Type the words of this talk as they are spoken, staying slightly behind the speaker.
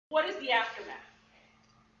what is the aftermath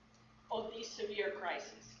of these severe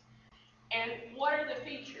crises? And what are the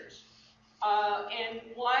features? And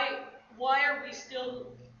why are we still,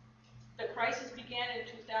 the crisis began in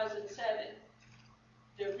 2007.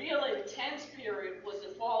 The real intense period was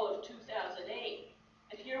the fall of 2008.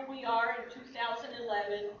 And here we are in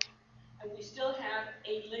 2011, and we still have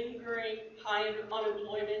a lingering high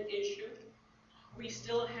unemployment issue. We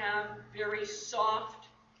still have very soft,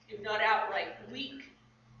 if not outright weak,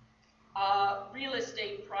 real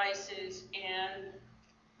estate prices and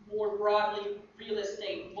more broadly real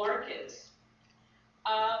estate markets.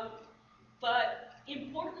 But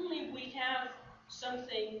importantly, we have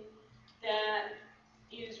something that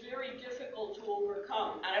is very difficult to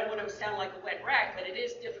overcome. I don't want to sound like a wet rag, but it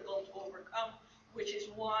is difficult to overcome, which is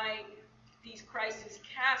why these crises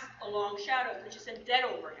cast a long shadow, which is a debt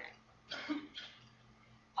overhang.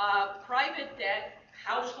 Private debt,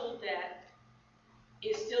 household debt,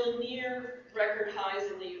 is still near record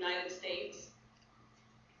highs in the United States.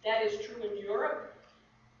 That is true in Europe.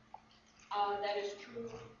 That is true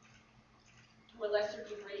to a lesser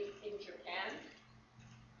degree in Japan.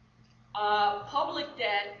 Public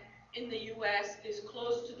debt in the US is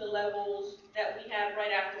close to the levels that we had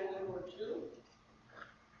right after World War II.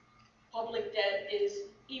 Public debt is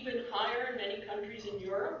even higher in many countries in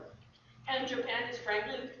Europe. And Japan is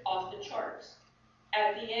frankly off the charts.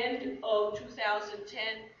 At the end of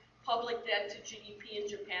 2010, public debt to GDP in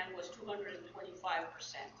Japan was 225%.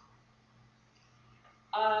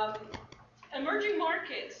 Emerging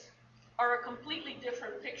markets are a completely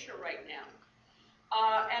different picture right now.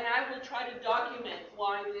 And I will try to document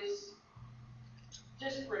why this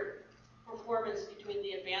disparate performance between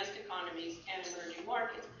the advanced economies and emerging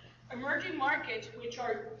markets. Emerging markets, which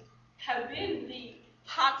have been the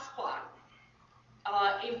hotspot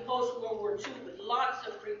in post-World War II with lots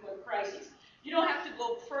of frequent crises. You don't have to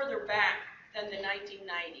go further back than the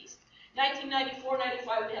 1990s. 1994,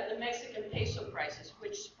 95, we had the Mexican peso crisis,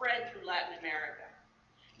 which spread through Latin America.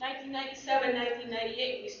 1997,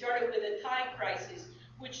 1998, we started with a Thai crisis,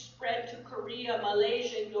 which spread to Korea,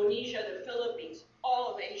 Malaysia, Indonesia, the Philippines,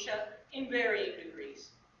 all of Asia in varying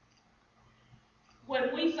degrees.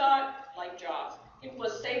 When we thought, like Jaws, it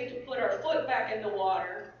was safe to put our foot back in the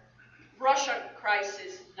water, Russia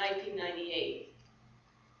crisis, 1998.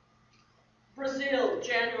 Brazil,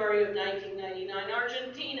 January of 1999.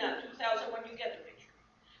 Argentina, 2001, you get the picture.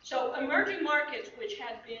 So emerging markets, which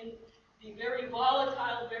had been the very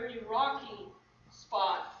volatile, very rocky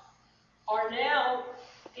spot, are now,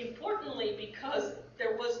 importantly, because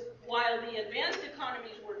there was, while the advanced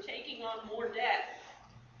economies were taking on more debt,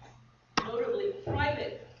 notably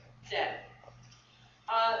private debt,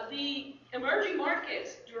 the emerging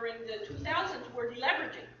markets during the 2000s were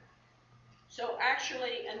deleveraging. So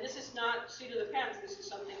actually, and this is not seat of the pants, this is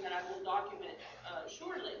something that I will document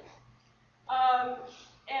shortly.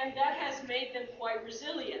 And that has made them quite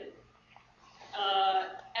resilient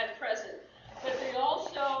at present. But they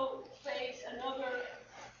also face another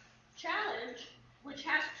challenge, which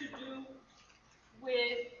has to do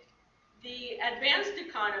with the advanced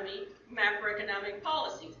economy macroeconomic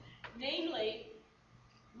policies. Namely,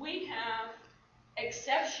 we have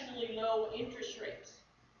exceptionally low interest rates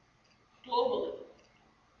globally.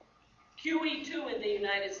 QE2 in the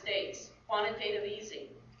United States, quantitative easing.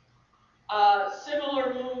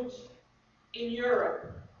 Similar moves in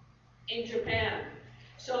Europe, in Japan.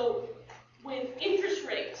 So with interest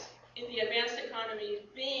rates in the advanced economies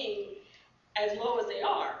being as low as they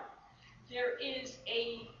are, there is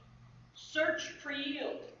a search for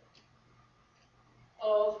yield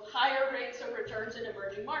of higher rates of returns in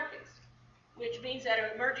emerging markets, which means that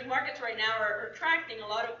emerging markets right now are attracting a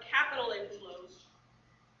lot of capital inflows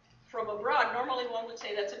from abroad. Normally one would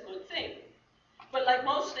say that's a good thing. But like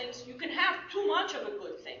most things, you can have too much of a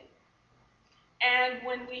good thing. And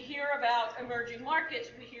when we hear about emerging markets,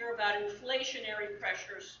 we hear about inflationary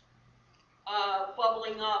pressures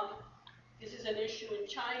bubbling up. This is an issue in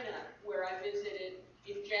China, where I visited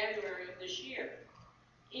in January of this year.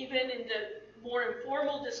 Even in the more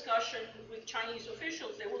informal discussion with Chinese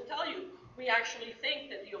officials, they will tell you, we actually think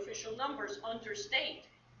that the official numbers understate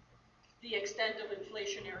the extent of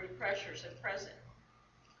inflationary pressures at present.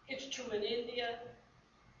 It's true in India,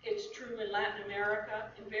 it's true in Latin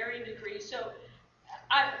America in varying degrees. So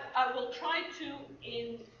I will try to,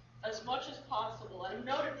 in as much as possible, I'm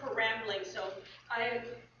noted for rambling, so I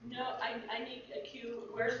need a cue.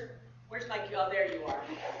 Where's my cue? Oh, there you are.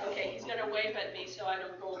 Okay, he's gonna wave at me so I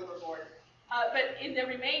don't go overboard. But in the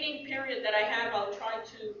remaining period that I have, I'll try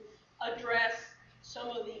to address some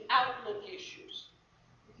of the outlook issues,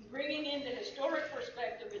 bringing in the historic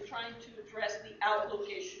perspective and trying to address the outlook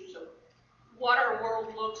issues what our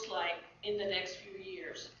world looks like in the next few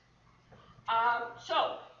years.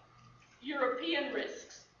 So, European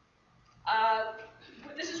risks.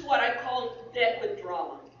 This is what I call debt with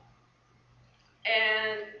drama.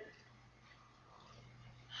 And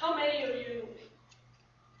how many of you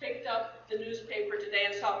picked up the newspaper today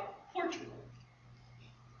and saw Portugal?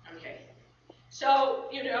 Okay. So,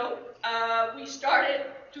 we started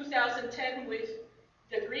 2010 with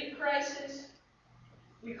the Greek crisis.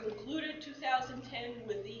 We concluded 2010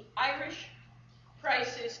 with the Irish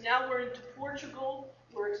crisis. Now we're into Portugal.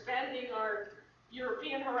 We're expanding our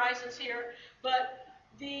European horizons here. But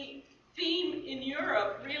the theme in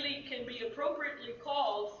Europe really can be appropriately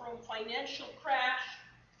called From Financial Crash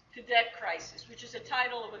to Debt Crisis, which is a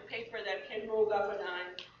title of a paper that Ken Rogoff and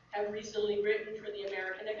I have recently written for the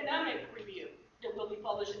American Economic Review, that will be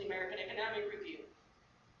published in the American Economic Review.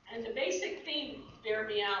 And the basic theme, bear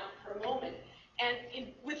me out for a moment, and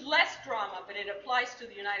with less drama, but it applies to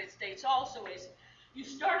the United States also, is you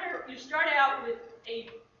start out with a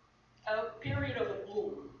period of a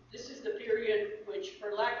boom. This is the period which,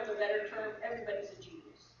 for lack of a better term, everybody's a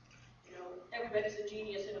genius. Everybody's a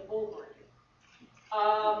genius in a bull market.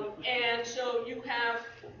 And so you have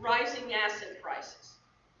rising asset prices.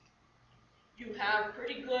 You have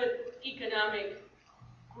pretty good economic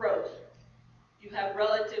growth. You have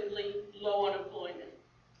relatively low unemployment.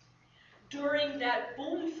 During that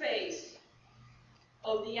boom phase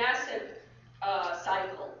of the asset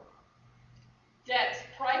cycle,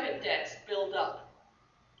 private debts build up,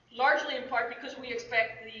 largely in part because we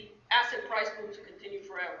expect the asset price boom to continue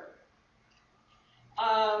forever.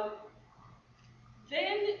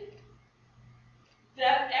 Then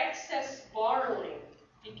that excess borrowing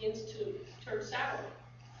begins to turn sour.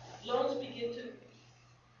 Loans begin to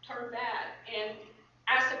turn bad, and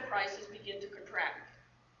asset prices begin to contract.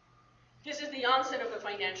 This is the onset of a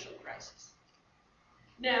financial crisis.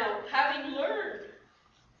 Now, having learned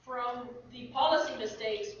from the policy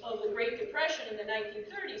mistakes of the Great Depression in the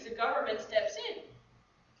 1930s, the government steps in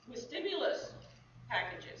with stimulus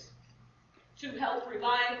packages to help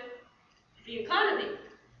revive the economy.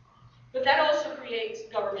 But that also creates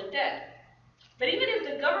government debt. But even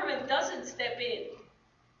if the government doesn't step in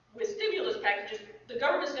with stimulus packages, the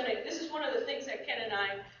government's going to, this is one of the things that Ken and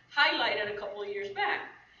I highlighted a couple of years back.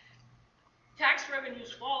 Tax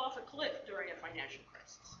revenues fall off a cliff during a financial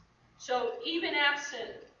crisis. So even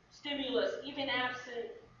absent stimulus, even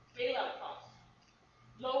absent bailout costs,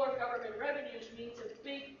 lower government revenues means a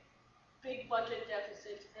big budget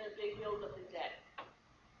deficit and a big buildup in debt.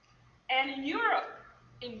 And in Europe,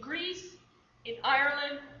 in Greece, in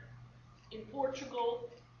Ireland, in Portugal,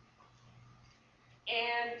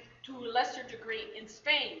 and to a lesser degree in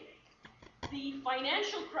Spain, the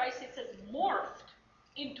financial crisis has morphed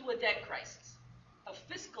into a debt crisis, a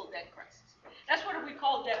fiscal debt crisis. That's what we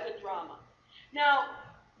call debt with drama. Now,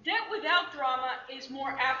 debt without drama is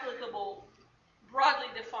more applicable, broadly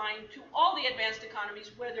defined, to all the advanced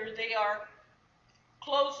economies, whether they are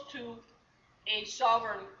close to a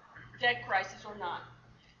sovereign debt crisis or not.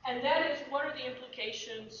 And that is, what are the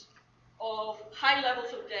implications of high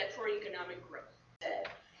levels of debt for economic growth?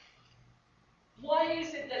 Why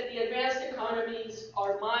is it that the advanced economies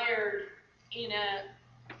are mired in a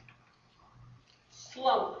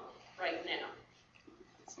slump right now?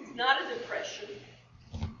 It's not a depression.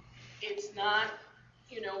 It's not,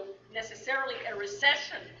 necessarily a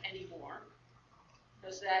recession anymore,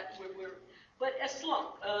 because but a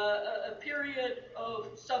slump, a period of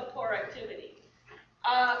subpar activity.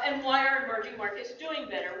 And why are emerging markets doing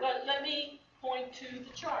better? Well, let me point to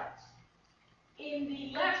the charts. In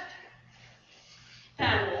the left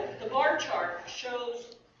panel, the bar chart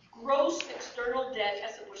shows gross external debt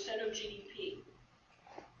as a percent of GDP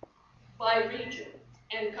by region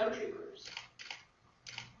and country groups.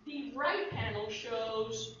 The right panel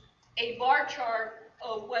shows a bar chart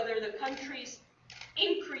of whether the countries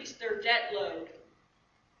increased their debt load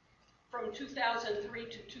from 2003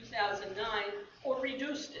 to 2009 or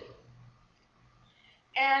reduced it.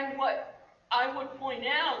 And what I would point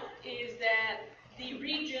out is that the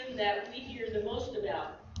region that we hear the most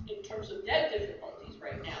about in terms of debt difficulties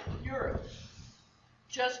right now, Europe,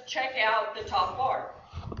 just check out the top bar.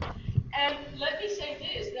 And let me say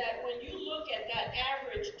this, that when you look at that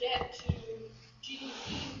average debt to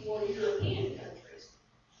GDP for European countries,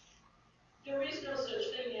 there is no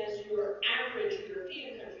such thing as your average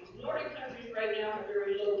European countries. Nordic countries right now have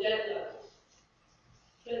very low debt levels.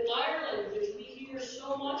 But Ireland, which we hear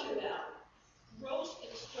so much about, gross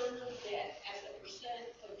external debt as a percent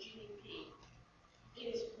of GDP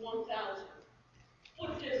is 1,000.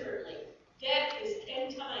 Put differently, debt is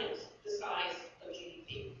 10 times the size of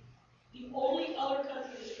GDP. The only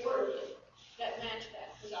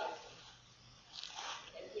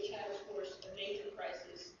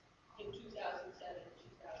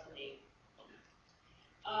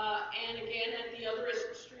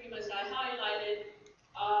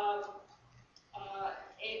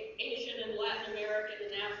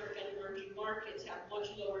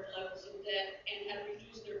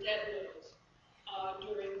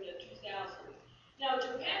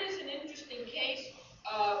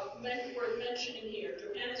worth mentioning here.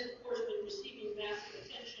 Japan has, of course, been receiving massive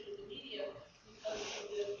attention in the media because of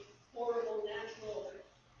the horrible natural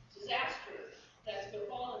disaster that's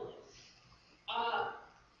befallen them.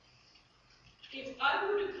 If I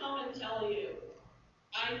were to come and tell you,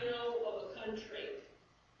 I know of a country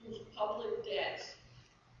whose public debts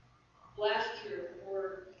last year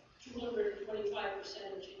were 225%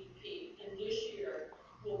 of GDP, and this year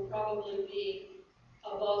will probably be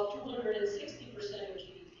above 260% of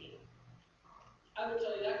GDP. I would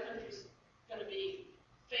tell you that country's going to be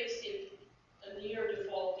facing a near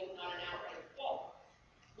default, if not an outright default.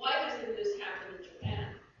 Why hasn't this happened in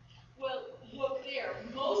Japan? Well, look there.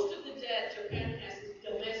 Most of the debt Japan has is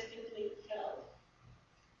domestically held.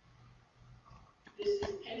 This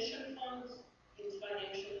is pension funds, it's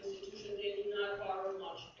financial institutions. They do not borrow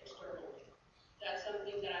much externally. That's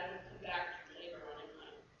something that I will come back to later on in my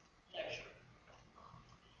lecture.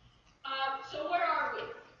 So where are we?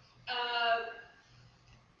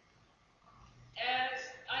 As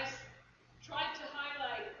I tried to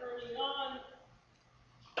highlight early on,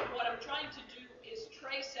 what I'm trying to do is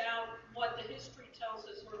trace out what the history tells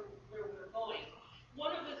us where we're going.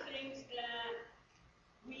 One of the things that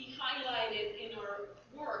we highlighted in our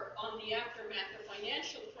work on the aftermath of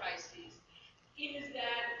financial crises is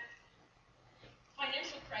that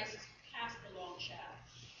financial crisis cast a long shadow.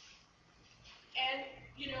 And,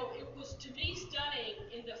 you know, it was to me stunning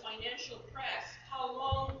in the financial press how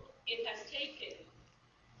long it has taken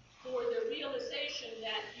for the realization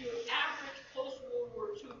that your average post-World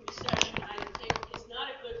War II recession in the United States is not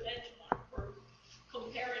a good benchmark for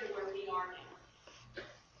comparing where we are now.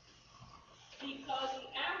 Because the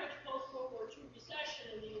average post-World War II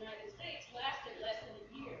recession in the United States lasted less than a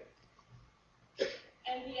year.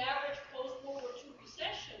 And the average post-World War II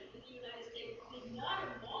recession in the United States did not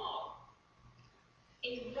involve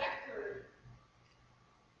a record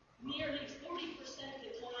nearly 40%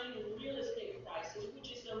 decline in real estate prices,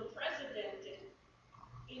 which is unprecedented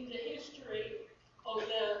in the history of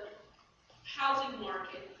the housing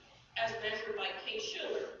market as measured by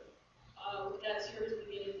Case-Shiller. That series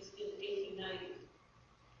begins in 1890.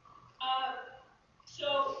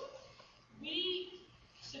 So we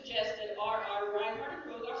suggested, our Reinhart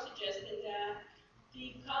and Rogart suggested that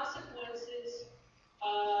the consequences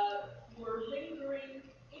were lingering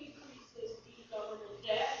increases in government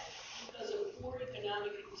debt because of poor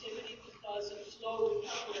economic activity, because of slow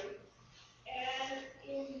recovery. And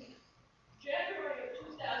in January of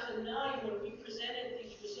 2009, when we presented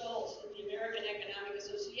these results at the American Economic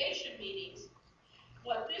Association meetings,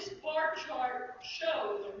 what this bar chart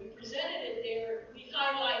showed, when we presented it there, we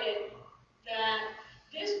highlighted that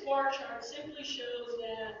this bar chart simply shows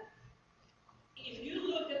that if you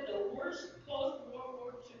look at the worst post-World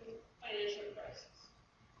War II financial crisis,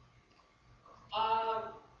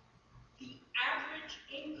 the average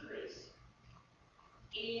increase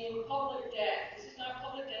in public debt, this is not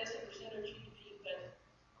public debt as a percent of GDP, but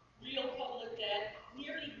real public debt,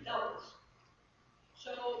 nearly doubles.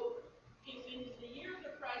 So if in the year of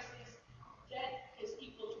the crisis, debt is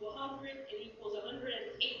equal to 100, it equals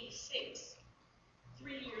 186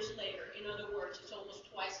 3 years later. In other words, it's almost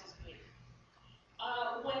twice as big.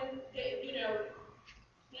 When they,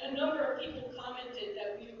 a number of people commented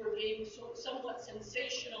that we were being somewhat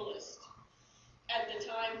sensationalist at the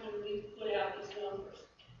time when we put out these numbers.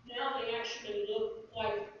 Now they actually look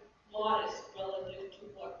quite modest relative to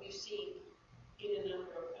what we've seen in a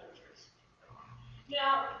number of countries.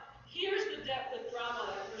 Now, here's the depth of drama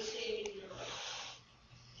that we're seeing in Europe.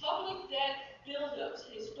 Public debt buildups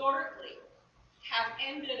historically have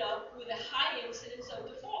ended up with a high incidence of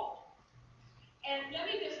default. And let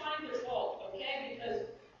me define default, okay?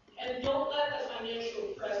 And don't let the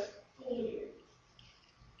financial press fool you.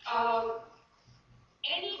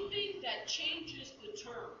 Anything that changes the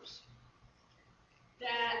terms,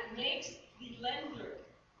 that makes the lender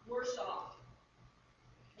worse off,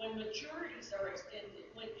 when maturities are extended,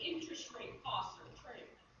 when interest rate costs are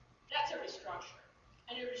trimmed, that's a restructuring.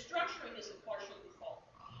 And a restructuring is a partial default.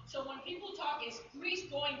 So when people talk, is Greece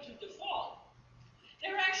going to default?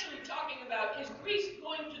 They're actually talking about, is Greece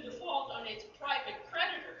going to default on its private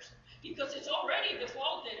creditors? Because it's already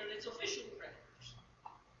defaulted on its official creditors.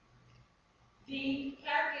 The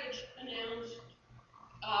package announced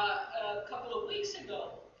a couple of weeks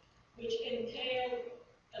ago, which entailed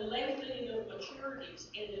a lengthening of maturities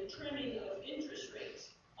and the trimming of interest rates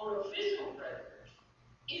on official creditors,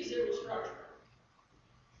 is a restructuring.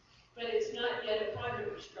 But it's not yet a private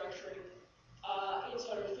restructuring, it's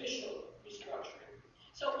an official restructuring.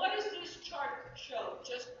 So what does this chart show?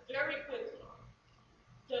 Just very quickly.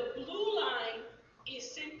 The blue line is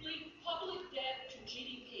simply public debt to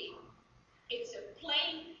GDP.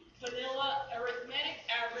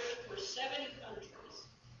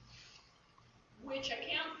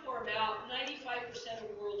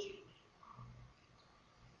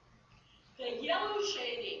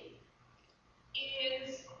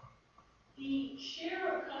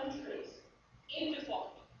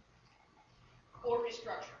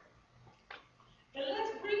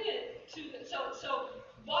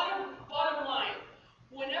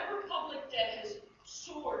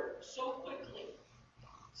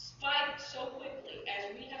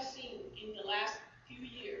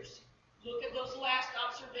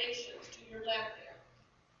 observations to your left there.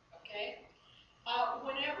 Okay?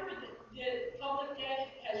 Whenever the public debt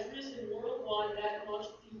has risen worldwide that much,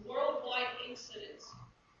 the worldwide incidence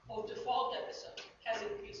of default episodes has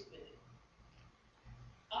increased with it.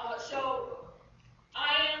 So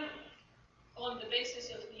I am, on the basis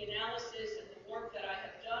of the analysis and the work that I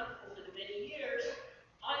have done over the many years,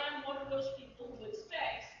 I am one of those people who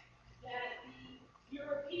expects that the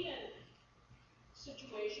European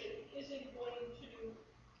situation isn't going to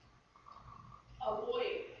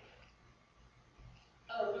avoid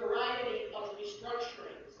a variety of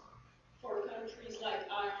restructurings for countries like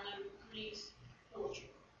Ireland, Greece, Portugal.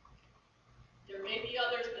 There may be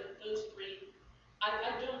others, but those three, I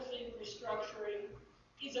don't think restructuring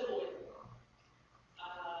is avoidable.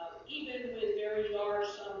 Even with very large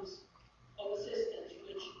sums of assistance,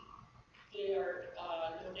 which they are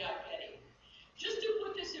no doubt getting. Just to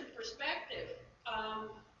put this in perspective,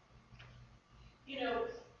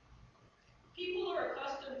 people are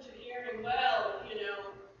accustomed to hearing, well,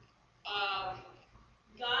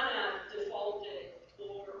 Ghana defaulted,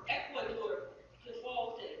 or Ecuador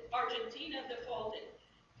defaulted, Argentina defaulted.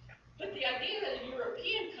 But the idea that a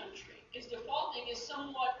European country is defaulting is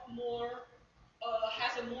somewhat more,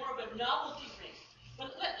 has a more of a novelty ring.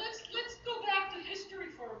 But let's go back to history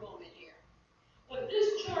for a moment here. What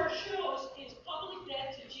this chart shows is public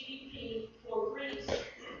debt to GDP for Greece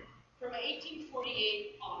from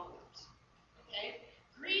 1848 onwards. Okay?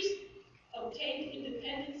 Greece obtained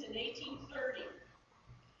independence in 1830.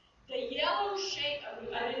 The yellow shape,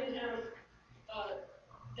 I didn't have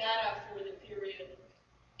data for the period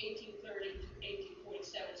 1830 to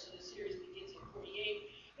 1847, so the series begins in 48.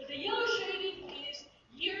 But the yellow shading is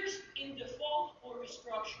years in default or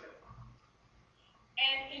restructuring.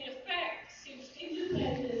 And in effect, since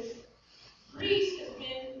independence, Greece has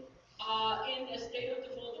been in a state of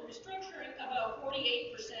default or restructuring about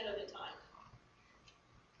 48% of the time.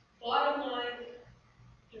 Bottom line,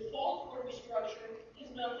 default or restructuring is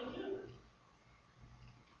nothing new.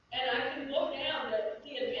 And I can look down that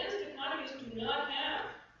the advanced economies do not have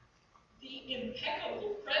the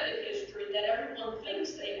impeccable credit history that everyone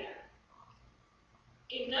thinks they have.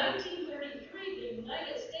 In 1933, the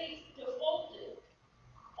United States defaulted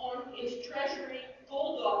on its Treasury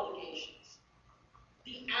gold obligations.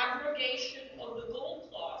 The abrogation of the gold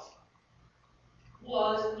clause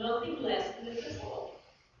was nothing less than a default,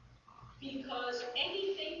 because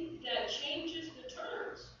anything that changes the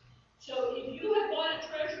terms. So if you had bought a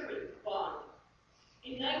Treasury bond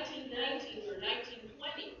in 1919 or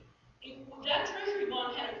 1920, that Treasury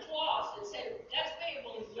bond had a clause that said that's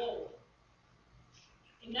payable in gold.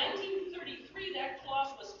 In 1933, that clause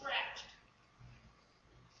was scratched,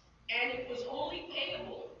 and it was only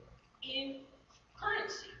payable in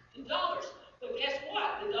currency, in dollars. But guess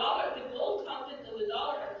what? The gold content of the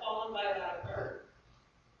dollar had fallen by about a third.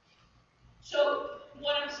 So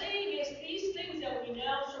what I'm saying is these things that we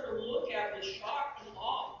now sort of look at with shock and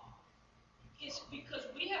awe is because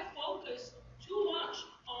we have focused too much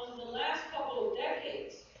on the last couple of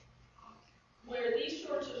decades where these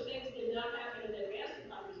sorts of things did not happen in the advanced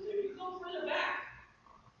economies. But if you go further back,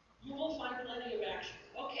 you will find plenty of action.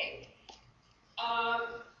 Okay.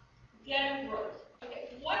 Debt and growth. Okay,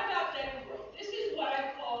 what about debt and growth? This is what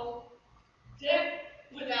I call debt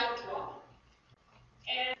without drama.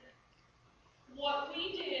 And what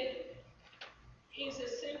we did is a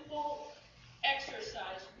simple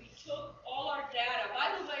exercise. We took all our data.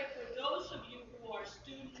 By the way, for those of you who are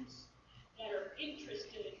students that are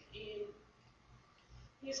interested in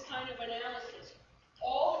this kind of analysis,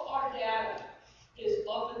 all our data is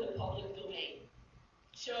up in the public domain.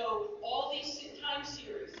 So all these time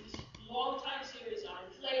series, these long time series on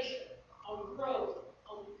inflation, on growth,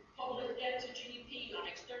 on public debt to GDP, on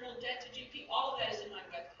external debt to GDP, all of that is in my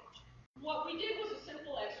webpage. What we did was a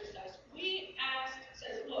simple exercise. We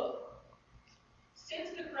said, look, since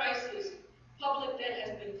the crisis, public debt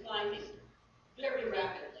has been climbing very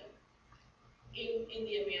rapidly in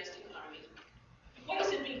the advanced economies. What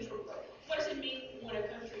does it mean for growth? What does it mean when a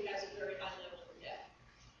country has a very high level of debt?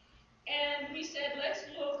 And we said, let's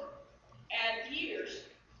look at years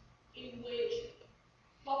in which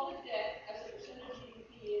public debt as a percentage of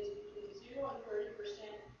GDP is between 0 and 30%,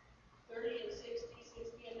 30 and 60,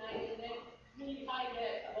 60 and 90, and then really high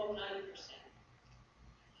debt above 90%.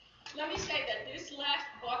 Let me say that this last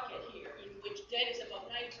bucket here, in which debt is above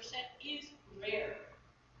 90%, is rare.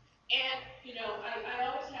 And, I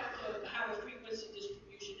always have to have a frequency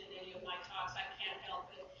distribution in any of my talks. I can't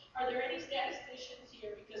help it. Are there any statisticians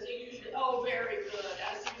here? Because they usually, oh, very good.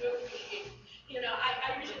 I see you appreciate.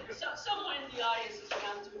 I usually, someone in the audience is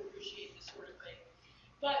bound to appreciate this sort of thing.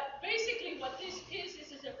 But basically what this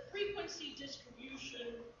is a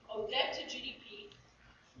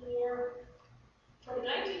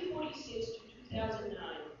 1996 to 2009,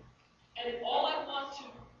 and all I want to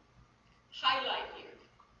highlight here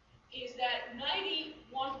is that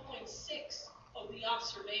 91.6 of the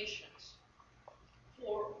observations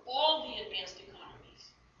for all the advanced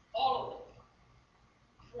economies, all of them,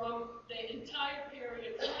 from the entire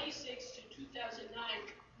period 96 to 2009,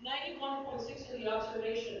 91.6 of the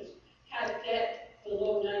observations had debt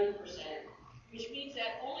below 90%, which means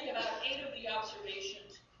that only about 8 of the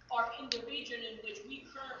observations are in the region in which we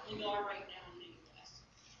currently are right now in the U.S.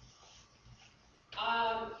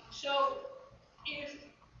 So if,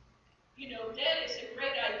 debt is a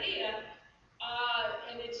great idea,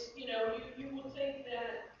 and it's, you would think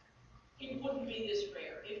that it wouldn't be this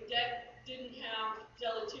rare. If debt didn't have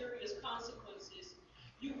deleterious consequences,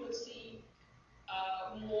 you would see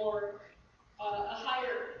a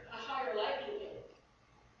higher likelihood.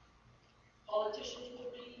 Politicians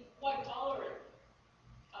would be quite tolerant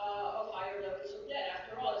of higher levels of debt.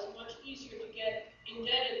 After all, it's much easier to get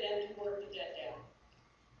indebted than to work the debt down.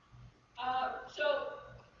 So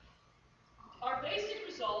our basic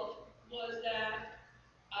result was that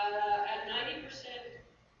at 90%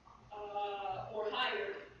 or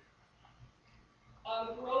higher,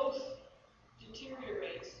 growth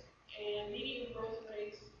deteriorates, and median growth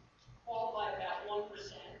rates fall by about 1%,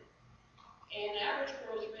 and average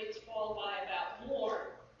growth rates fall by about more,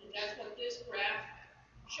 and that's what this graph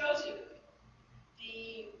shows you.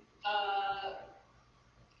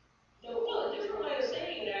 A different way of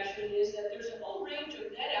saying it actually is that there's a whole range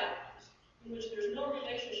of debt outcomes in which there's no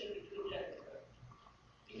relationship between debt and growth.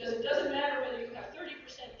 Because it doesn't matter whether you have 30%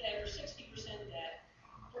 debt or 60% debt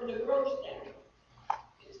for the growth debt.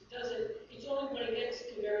 It's only when it gets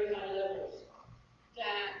to very high levels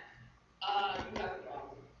that you have a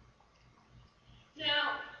problem.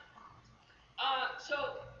 Now, so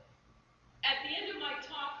at the end of my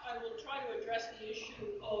talk, I will try to address the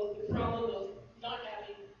issue of the problem of not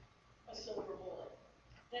having a silver bullet.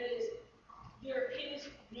 That is, there is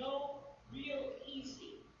no real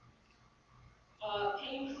easy,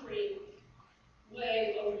 pain-free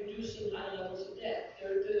way of reducing high levels of debt.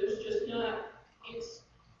 There's just not.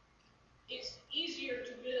 It's easier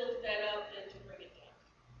to build that up than to bring it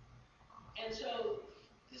down. And so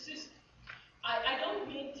this is, I don't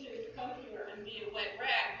mean to come here and be a wet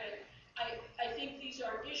rag, but I think these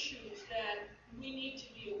are issues that we need to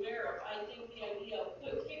be aware of. I think the idea of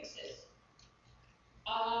quick fixes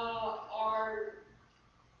are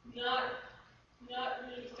not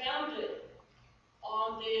really founded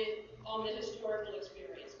on the historical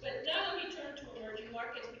experience. But now let me turn to emerging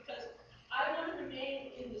markets, because I want to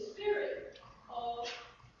remain in the spirit of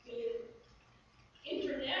the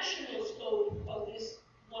international scope of this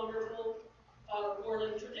wonderful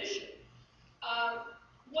Gorlin tradition.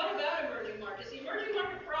 What about emerging markets? The emerging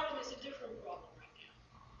market problem is a different problem right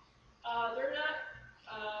now. They're not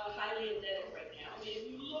highly indebted right now. I mean, if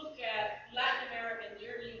you look at Latin America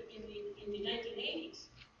in the 1980s,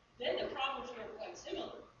 then the problems were quite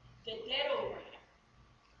similar. The debt overhang,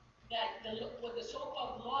 what the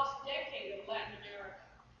so-called lost decade of Latin America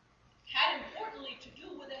had importantly to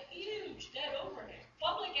do with a huge debt overhang,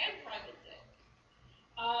 public and private debt,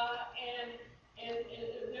 and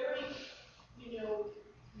a very,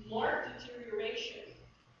 marked deterioration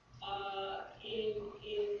in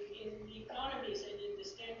the economies and in the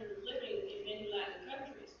standard of living in many Latin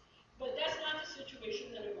countries. But that's not the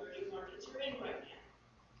situation that emerging markets are in right now.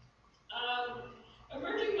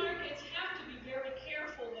 Emerging markets have to be very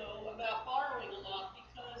careful, though, about borrowing a lot,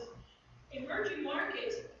 because emerging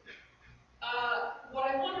markets, what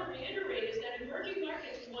I want to reiterate is that emerging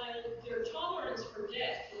markets, while their tolerance for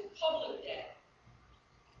debt, for public debt,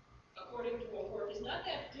 according to a work, is not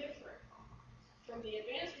that different from the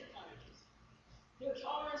advanced economies, their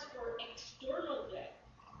tolerance for external debt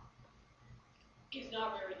is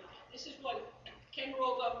not very high. This is what Ken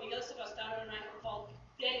Rogoff, Miguel Sebastano, and I have called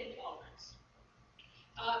debt intolerance.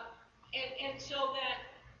 And so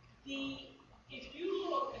that if you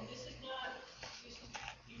look, and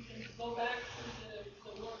you can go back to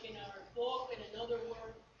the work in our book and another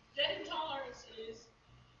work, debt intolerance is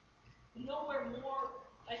nowhere more,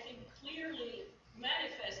 I think, clearly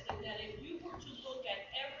manifested than if you were to look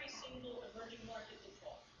at every single emerging market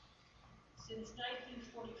default since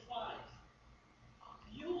 1945,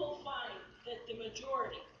 you will find that the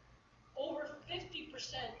majority, over 50%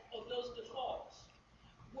 of those defaults,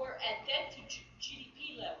 were at debt to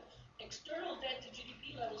GDP levels, external debt to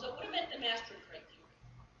GDP levels that would have met the Maastricht criteria.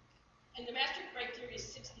 And the Maastricht criteria is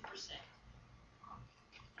 60%.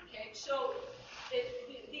 Okay, so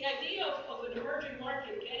the idea of an emerging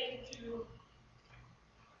market getting to,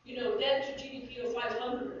 debt to GDP of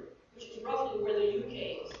 500, which is roughly where the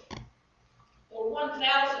UK is,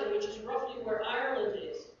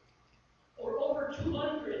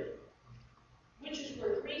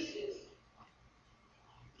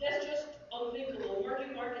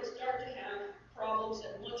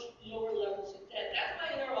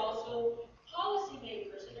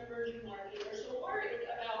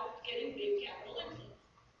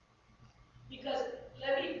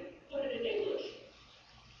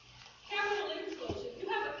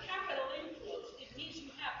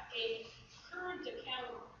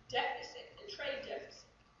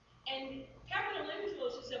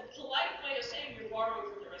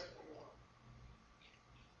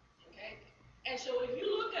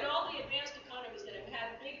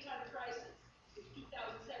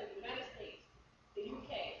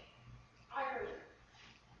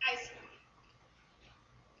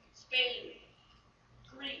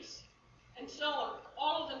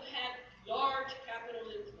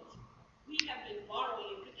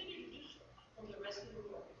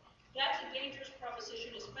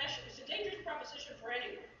 proposition, especially, it's a dangerous proposition for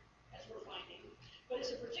anyone, as we're finding, but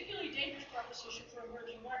it's a particularly dangerous proposition for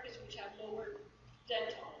emerging markets which have lower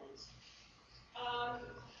debt tolerance.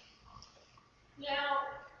 Now,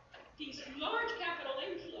 these large capital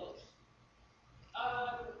inflows,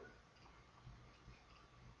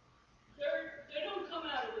 they don't come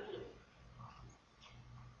out of the blue.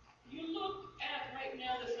 You look at right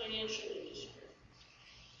now the financial industry.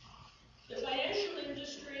 The financial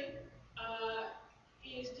industry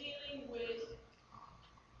is dealing with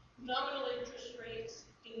nominal interest rates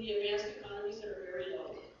in the advanced economies that are very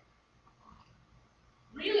low.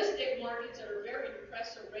 Real estate markets that are very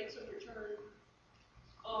depressed, so rates of return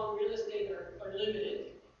on real estate are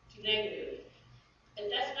limited to negative.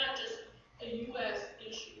 And that's not just a U.S.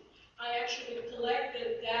 issue. I actually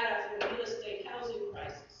collected data for real estate housing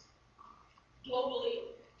prices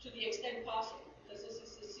globally to the extent possible, because this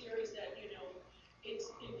is a series that, you know, it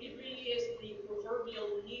really is the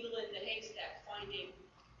proverbial needle in the haystack finding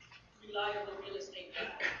reliable real estate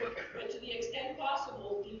data. But to the extent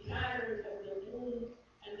possible, the pattern of the boom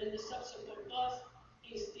and then the subsequent bust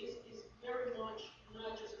is very much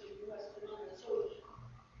not just a U.S. phenomenon. So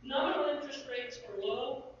nominal interest rates are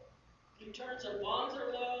low, returns on bonds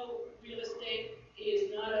are low, real estate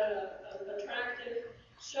is not attractive.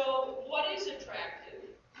 So what is attractive?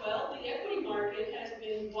 Well, the equity market has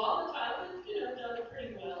been volatile and, you know, done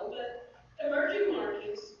pretty well, but emerging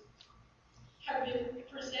markets have been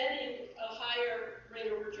presenting a higher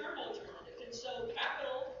rate of return alternative. And so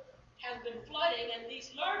capital has been flooding, and these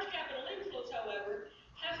large capital inflows, however,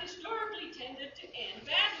 have historically tended to end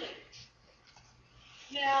badly.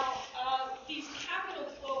 Now, these capital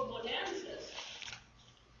flow bonanzas,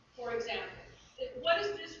 for example, what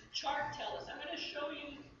does this chart tell us? I'm going to show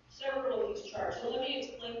you several of these charts, so let me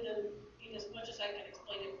explain them in as much as I can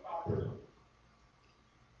explain it properly.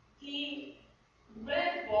 The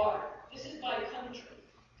red bar, this is by country.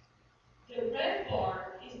 The red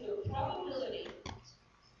bar is the probability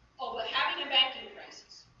of having a banking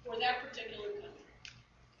crisis for that particular country.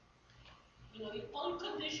 You know, the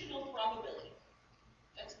unconditional probability.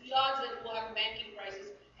 That's the odds that we'll have a banking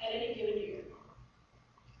crisis at any given year,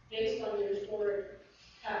 based on your historic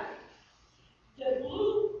pattern. The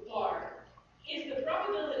blue bar is the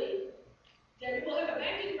probability that it will have a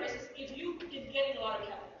banking crisis if you is getting a lot of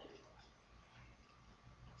capital inflows.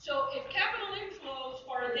 So if capital inflows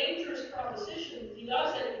are a dangerous proposition, the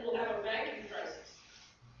odds that it will have a banking crisis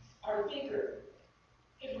are bigger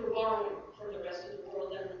if we're borrowing from the rest of the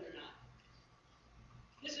world than when you're not.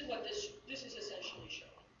 This is what this is essentially showing.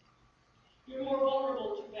 You're more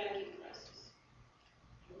vulnerable to banking crisis.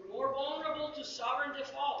 You're more vulnerable to sovereign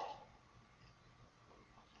default.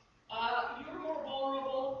 You're more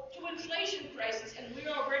vulnerable to inflation crisis, and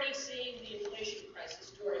we're already seeing the inflation crisis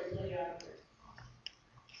story play out here.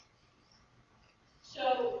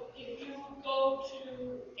 So if you go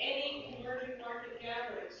to any emerging market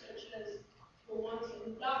gathering, such as the ones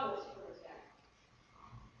in Davos, for example,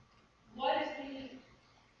 what is the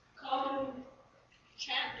common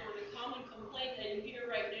chant or the common complaint that you hear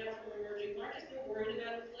right now from emerging markets? They're worried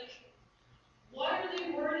about inflation. Why are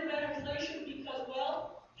they worried about inflation? Because,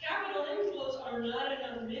 well, capital inflows are not an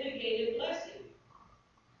unmitigated blessing.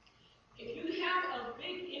 If you have a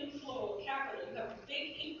big inflow of capital, you have a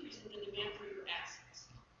big increase in the demand for your assets.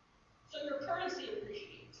 So your currency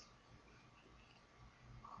appreciates.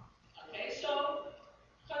 Okay, so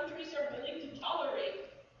countries are willing to tolerate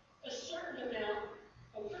a certain amount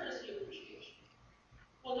of currency appreciation.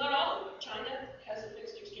 Well, not all of them. China has a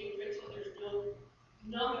fixed exchange rate, so there's no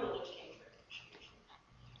nominal exchange rate appreciation.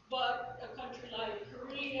 But a country like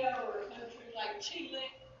Korea or a country like Chile,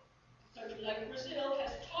 a country like Brazil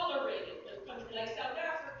has tolerated, a country like South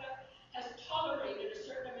Africa has tolerated a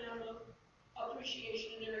certain amount of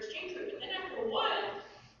appreciation in their exchange rate. But then after a while,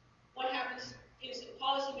 what happens is that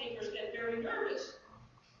policymakers get very nervous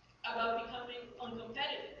about becoming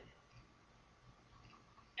uncompetitive.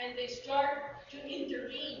 And they start to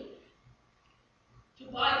intervene, to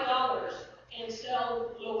buy dollars and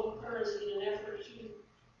sell local currency in an effort to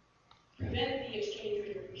prevent the exchange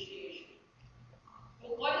rate appreciation.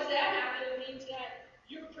 But what does that happen? It means that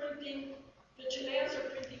you're printing, the Chileans are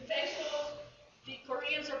printing pesos, the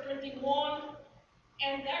Koreans are printing won,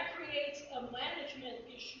 and that creates a management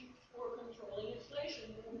issue for controlling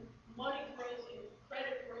inflation. Money growth and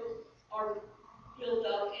credit growth are built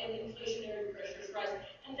up and inflationary pressures rise.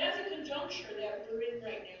 And that's a conjuncture that we're in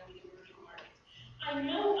right now with emerging markets. I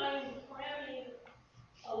know I'm cramming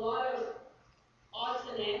a lot of odds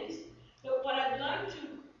and ends, but what I'd like to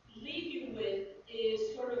leave you with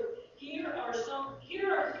is sort of, here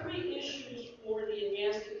are three issues for the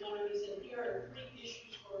advanced economies, and here are three issues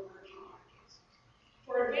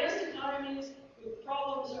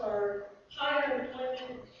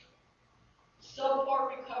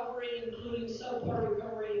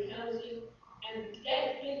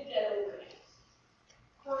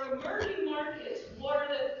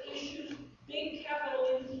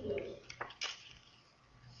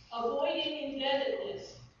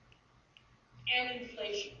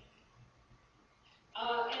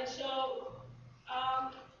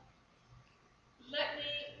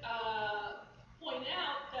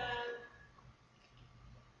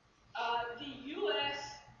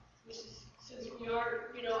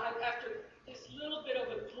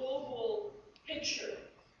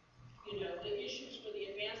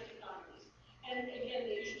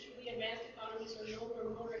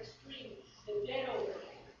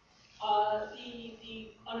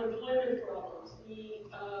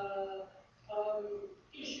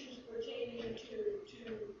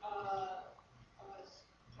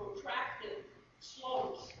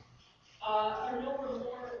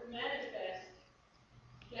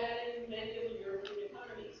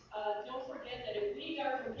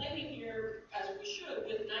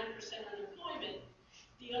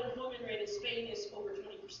the unemployment rate in Spain is over 20%.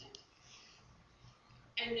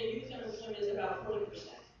 And the youth unemployment is about 40%.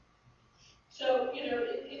 So, you know,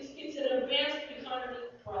 it's an advanced economy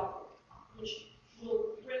problem, which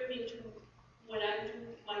will bring me to when I do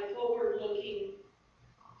my forward-looking.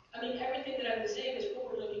 I mean, everything that I've been saying is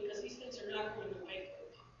forward-looking because these things are not going away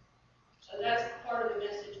quickly. So that's part of the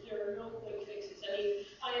message. There are no quick fixes. I mean,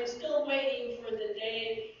 I am still waiting for the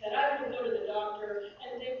day that I will go to the doctor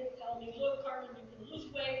and they will tell me, look, Carmen, you can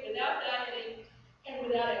lose weight without dieting and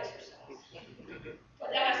without exercise.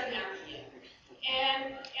 But that hasn't happened yet.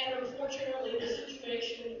 And unfortunately, the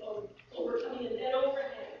situation of overcoming the debt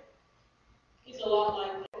overhead is a lot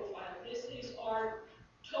like that profile. This is our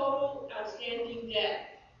total outstanding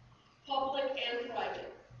debt, public and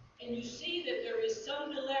private. And you see that there is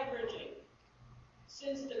some deleveraging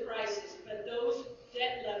since the crisis, but those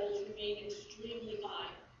debt levels remain extremely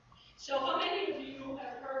high. So how many of you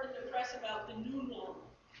have heard in the press about the new normal?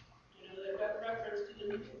 You know, the reference to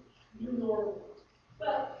the new normal.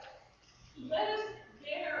 Well, let us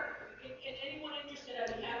bear, and anyone interested,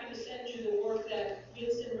 I'd be happy to send you the work that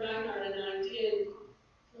Vincent Reinhart and I did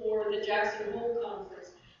for the Jackson Hole Conference.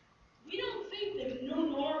 We don't think the new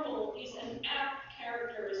normal is an apt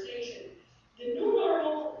characterization. The new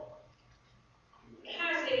normal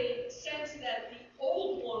has a sense that the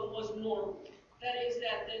old one was normal. That is,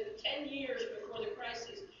 that the 10 years before the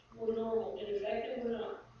crisis were normal. In effect, they were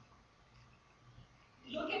not.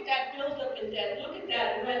 Look at that buildup in debt. Look at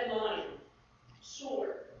that red line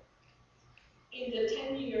soar in the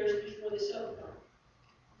 10 years before the subprime.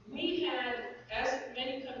 We had, as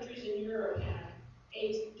many countries in Europe had,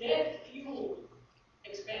 a debt-fueled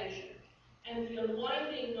expansion. And the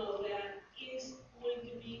unwinding of that is going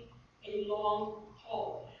to be a long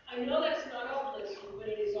haul. I know that's not uplifting, but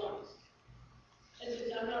it is honest. And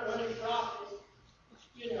since I'm not running for office,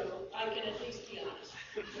 you know, I can at least be honest.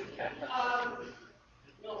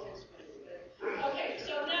 No offense, but okay,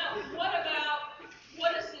 so now,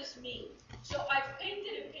 what does this mean? So I've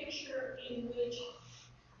painted a picture in which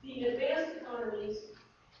the advanced economies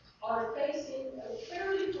are facing a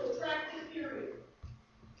fairly protracted period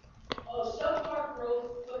of subpar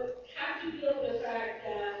growth, but have to deal with the fact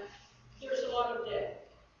that there's a lot of debt,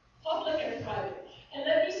 public and private. And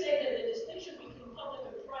let me say that the distinction between public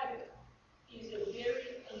and private is a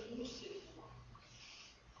very elusive one.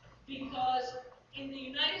 Because in the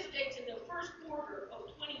United States, in the first quarter of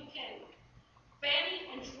 2010, Fannie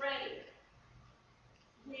and Freddie,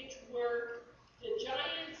 which were the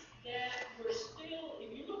giants that were still,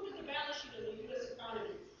 if you look at the balance sheet of the U.S.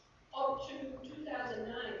 economy, up to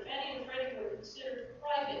 2009, Fannie and Freddie were considered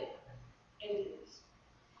private entities.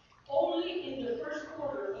 Only in the first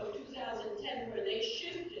quarter of 2010 where they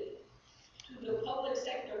shifted to the public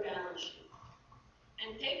sector balance sheet.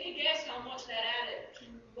 And take a guess how much that added to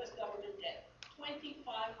U.S. government debt. 25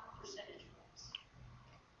 percentage points.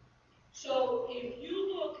 So if you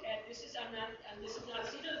look at this is not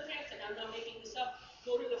seat of the pants, and I'm not making this up.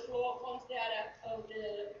 Go to the flow of funds data of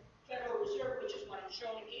the Federal Reserve, which is what I'm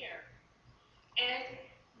showing here. And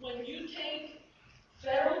when you take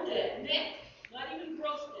federal debt, net, not even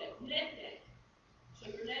gross debt, net debt, so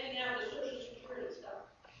you're netting out the Social Security stuff,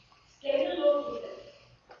 state and local debt,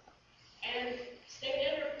 and state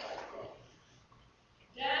enterprise debt,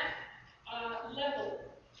 that level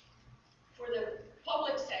for the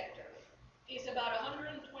public sector is about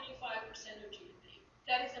 125% of GDP.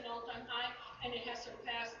 That is an all-time high, and it has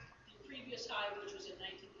surpassed the previous high, which was in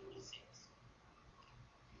 1946.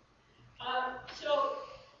 So,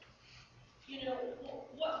 you know,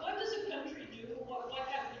 what does a country do? What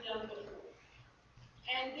have we done before?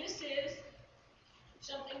 And this is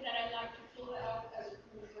something that I like to pull out as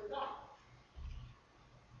food for thought.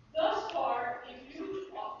 Thus far, if you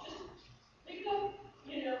just pick up,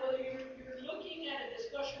 you know, whether you're looking at a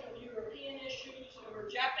discussion of European issues or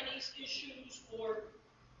Japanese issues or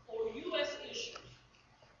U.S. issues,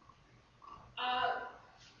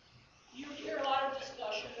 you hear a lot of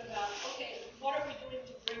discussion about, okay, what are we doing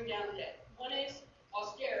to bring down debt? One is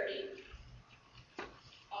austerity,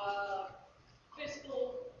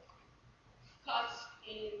 fiscal cuts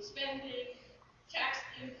in spending, tax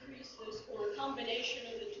increases, or a combination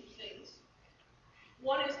of the two things.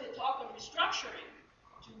 One is the talk of restructuring,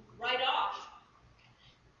 to write off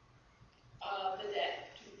the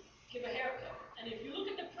debt, to give a haircut. And if you look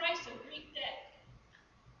at the price of Greek debt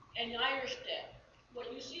and Irish debt,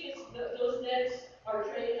 what you see is those debts are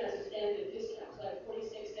trading at substantive discounts, like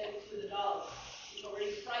 46 cents to the dollar, which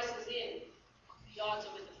already prices in the odds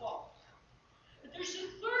of a default. But there's a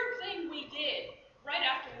third thing we did right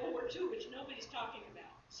after World War II, which nobody's talking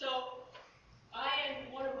about. So I and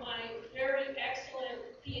one of my very excellent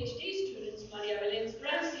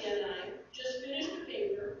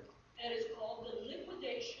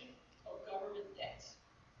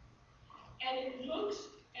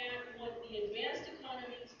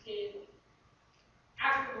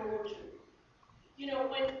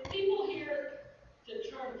When people hear the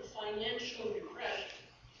term financial repression,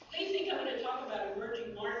 they think I'm going to talk about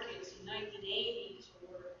emerging markets in 1980s,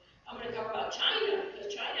 or I'm going to talk about China,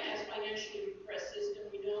 because China has financially repressed system.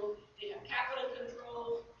 We know they have capital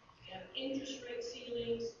controls, they have interest rate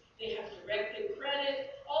ceilings, they have directed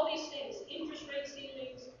credit, all these things, interest rate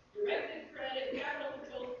ceilings, directed credit, capital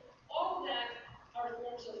controls, all of that are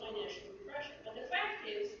forms of financial repression. But the fact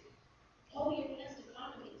is, all the advanced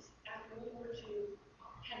economies after World War II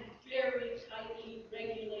had very tightly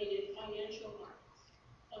regulated financial markets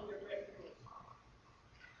under Bretton Woods.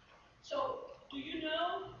 So, do you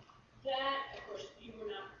know that, of course, you were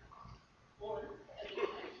not born at the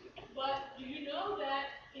time, but do you know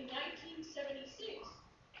that in 1976,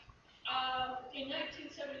 in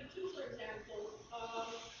 1972, for example,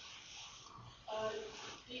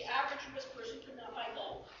 the average U.S. person could not buy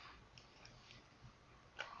gold.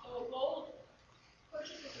 So gold,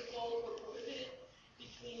 purchases of gold were prohibited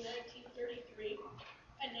between 1933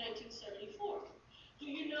 and 1974. Do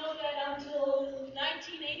you know that until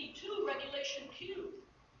 1982, Regulation Q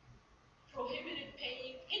prohibited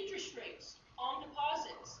paying interest rates on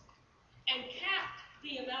deposits and capped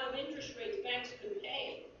the amount of interest rates banks could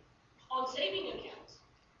pay on saving accounts?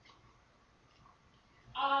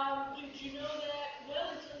 Did you know that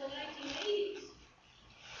well until the 1980s,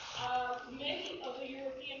 many of the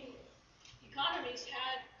European economies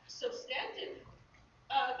had substantive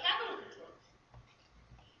capital controls,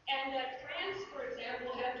 and that France, for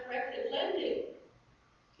example, had directed lending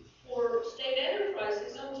for state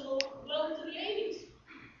enterprises until well into the 80s.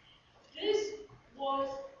 This was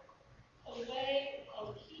a way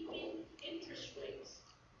of keeping interest rates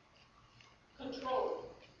controlled.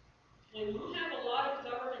 When you have a lot of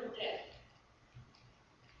government debt,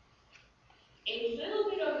 a little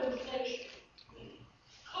bit of inflation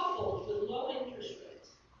coupled with low interest rates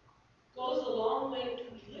goes a long way to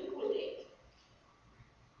liquidate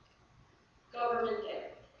government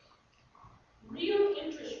debt. Real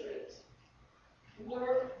interest rates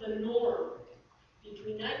were the norm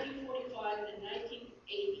between 1945 and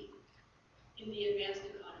 1980 in the advanced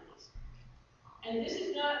economies. And this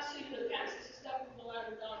is not seat of the pants, this is stuff we pull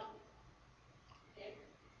out of documents. Okay?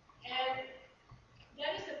 And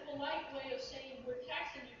that is a polite way of saying we're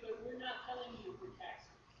taxing you, but we're not telling you we're taxing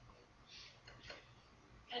you.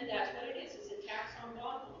 And that's what it is. It's a tax on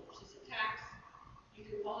bondholders. It's a tax. You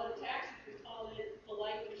can call it a tax, you can call it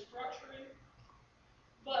polite restructuring.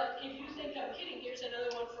 But if you think I'm kidding, here's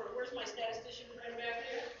another one for, where's my statistician friend back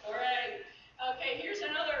there? All right. Okay, here's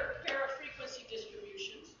another pair of frequency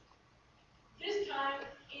distributions. This time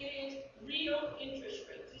it is real interest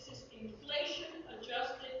rates. This is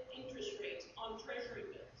inflation-adjusted interest rates on treasury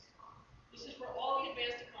bills. This is for all the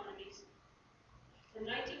advanced economies. From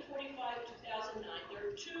 1945 to 2009,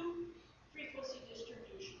 there are two frequency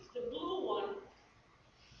distributions. The blue one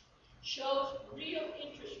shows real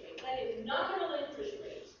interest rates. That is nominal interest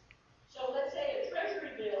rates. So let's say a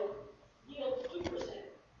treasury bill yields 2%,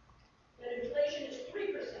 but inflation is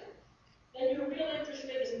 3%. Then your real interest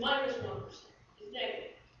rate is minus 1%. It's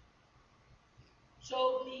negative.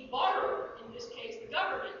 So the borrower, in this case the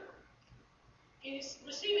government, is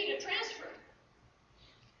receiving a transfer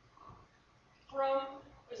from,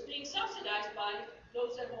 is being subsidized by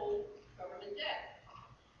those that hold government debt.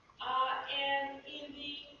 And in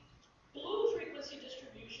the blue frequency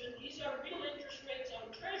distribution, these are real interest rates on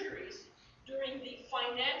treasuries during the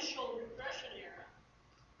financial repression era.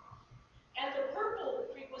 And the purple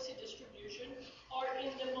frequency distribution are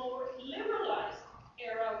in the more liberalized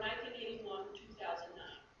era of 1981 to 2009.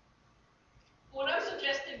 What I'm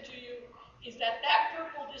suggesting to you is that that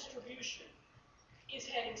purple distribution is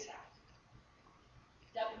heading south.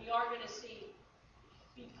 That we are going to see,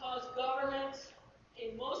 because governments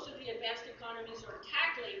in most of the advanced economies are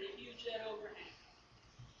tackling the huge debt overhang,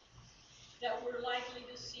 that we're likely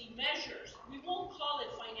to see measures. We won't call it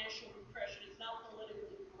financial repression, it's not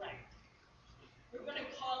politically correct. We're going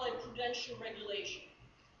to call it prudential regulation.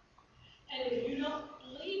 And if you don't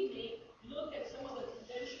believe me, look at some of the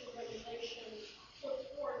prudential regulation put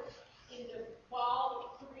forth in the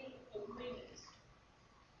Basel III agreements.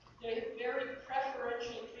 They have very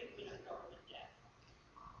preferential treatment of government debt.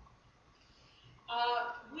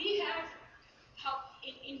 We have,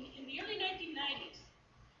 in the early 1990s,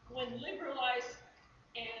 when liberalized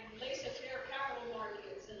and laissez-faire capital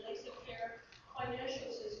markets and laissez-faire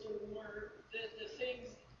financial system were the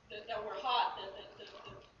things that were hot, the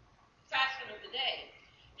fashion of the day,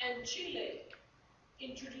 and Chile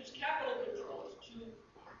introduced capital controls to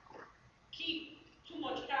keep too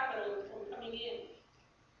much capital from coming in.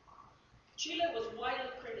 Chile was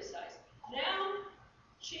widely criticized. Now,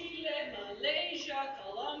 Chile, Malaysia,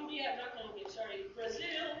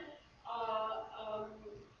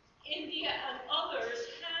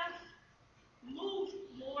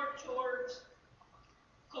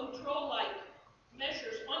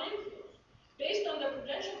 based on the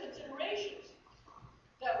prudential considerations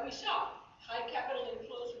that we saw. High capital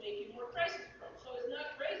inflows make you more crisis prone. So it's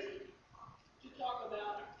not crazy to talk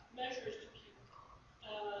about measures to keep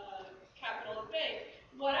capital at bay.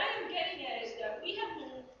 What I am getting at is that we have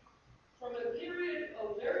moved from a period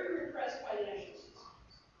of very repressed financial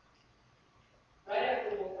systems, right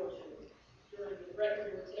after World War II, during the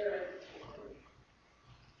Bretton Woods era,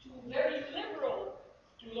 to very liberal,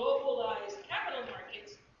 globalized capital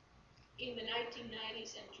markets in the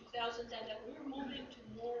 1990s and 2000s, and that we're moving to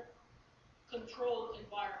more controlled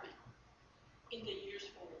environment in the years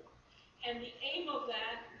forward. And the aim of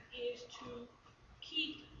that is to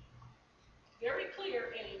keep, very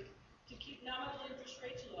clear aim, to keep nominal interest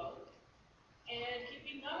rates low. And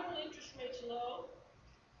keeping nominal interest rates low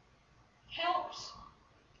helps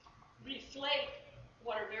reflate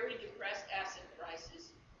what are very depressed asset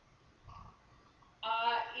prices.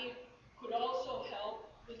 It could also help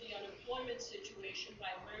with the unemployment situation by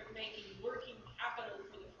making working capital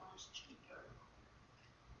for the firms cheaper.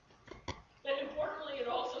 But importantly, it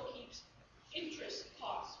also keeps interest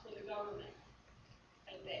costs for the government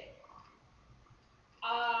at bay.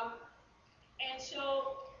 And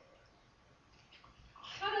so,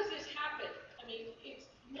 how does this happen? I mean, it's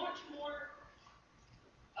much more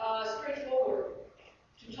straightforward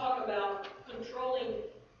to talk about controlling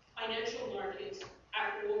financial markets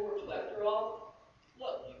after World War II. After all,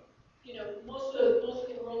 look, you know, most of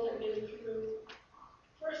the world had been through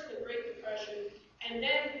first the Great Depression and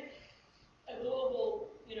then a global,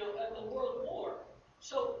 you know, a world war.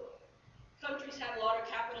 So countries had a lot of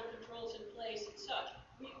capital controls in place and such.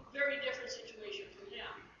 Very different situation from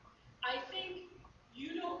now. I think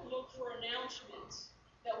you don't look for announcements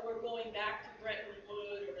that we're going back to Bretton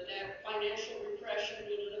Woods or that financial repression,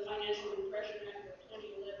 you know, the Financial Repression Act of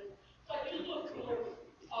 2011. But you look for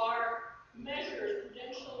our measures,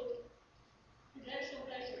 prudential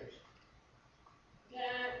measures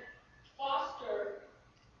that foster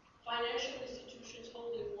financial institutions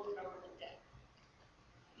holding more government debt.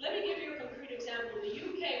 Let me give you a concrete example. The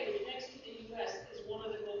UK, which next to the US is one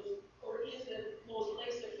of the most, or is the most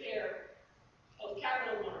laissez-faire of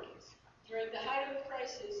capital markets. During the height of the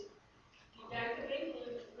crisis, the Bank of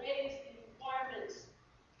England raised the requirements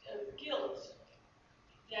of gilts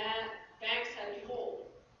that banks had to hold.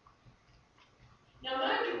 Now,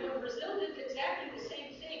 mind you, when Brazil did exactly the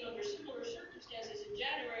same thing under similar circumstances in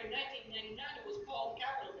January 1999, it was called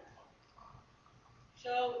capital control.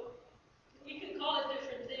 So we can call it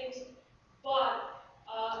different things, but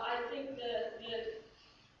I think that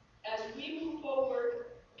as we move forward,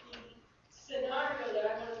 the scenario that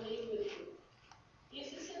I want to leave with you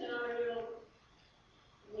is a scenario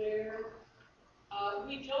where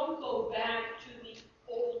we don't go back to the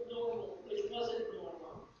old normal, which wasn't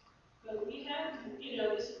normal. But we have, you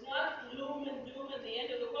know, this is not gloom and doom at the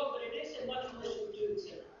end of the world, but it is a much more subdued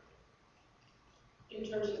scenario. In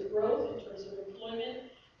terms of growth, in terms of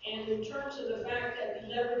employment, and in terms of the fact that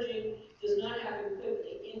deleveraging does not happen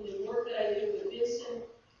quickly. In the work that I did with Vincent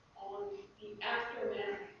on the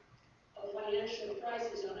aftermath of financial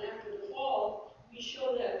crisis, on after the fall, we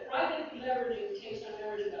show that private deleveraging takes on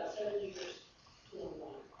average about 7 years to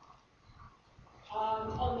unwind.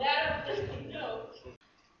 On that uplifting note,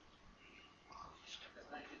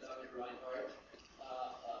 thank you, Dr. Reinhart.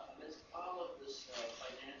 Amidst all of this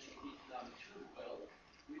financial economic turmoil,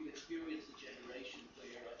 we've experienced a generation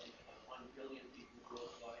where I think 1 billion people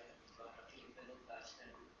worldwide have brought up to the middle class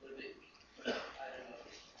standard of living. I don't know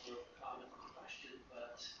if it's more of a common question,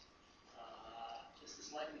 but is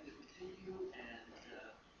this likely to continue, and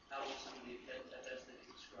how will some of the events that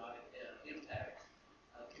you described impact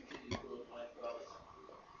continued worldwide growth?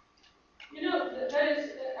 you know, that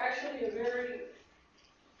is actually a very,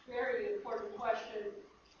 very important question.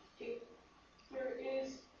 There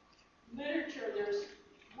is literature, there's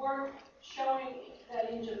work showing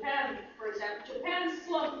that in Japan, for example, Japan's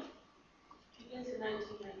slump begins in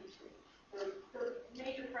 1993. The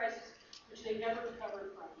major crisis, which they never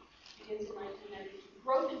recovered from, begins in 1993.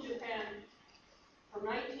 Growth in Japan from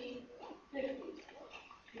 1950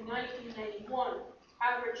 to 1991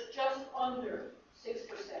 averaged just under 6%,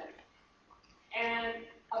 and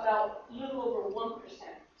about a little over 1%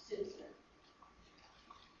 since then.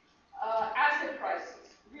 Asset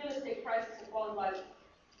prices, real estate prices have fallen by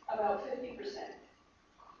about 50%,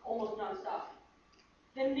 almost nonstop.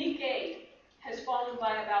 The Nikkei has fallen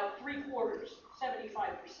by about 3/4,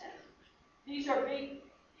 75%. These are big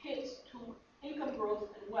hits to income growth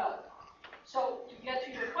and wealth. So to get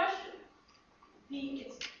to your question,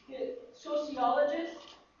 the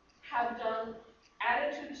sociologists have done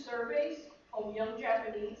attitude surveys of young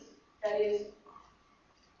Japanese, that is,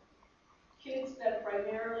 kids that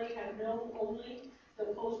primarily have known only the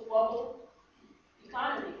post-bubble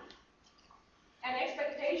economy. And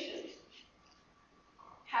expectations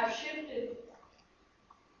have shifted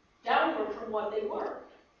downward from what they were.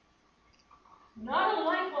 Not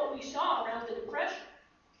unlike what we saw around the Depression.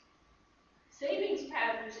 Savings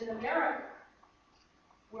patterns in America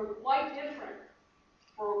were quite different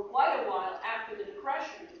for quite a while after the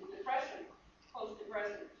Depression,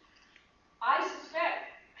 post-Depression. I suspect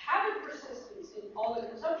habit persistence in all the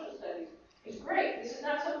consumption studies is great. This is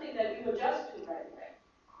not something that you adjust to right away.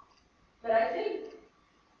 But I think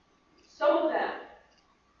some of that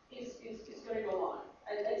is going to go on.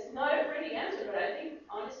 It's not a pretty answer, but I think,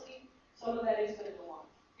 honestly, some of that is going to go on.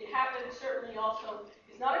 It happens certainly also.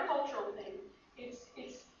 It's not a cultural thing.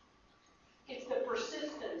 It's the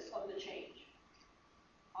persistence of the change,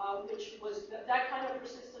 which was that kind of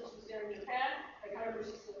persistence was there in Japan. That kind of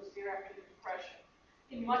persistence was there after the Depression,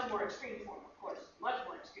 in much more extreme form, of course, much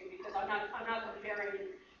more extreme. Because I'm not comparing.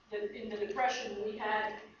 In the Depression, we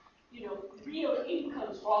had, real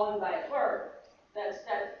incomes falling by a third. That's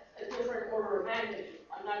a different order of magnitude.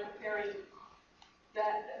 I'm not comparing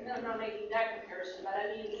that. I'm not making that comparison. But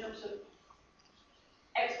I mean in terms of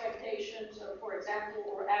expectations, for example,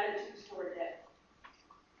 or attitudes toward debt.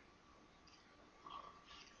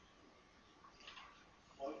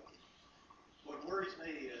 What worries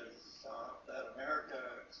me is that America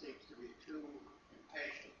seems to be too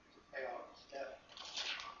impatient to pay off its debt.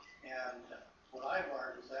 And what I've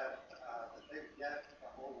learned is that the big debt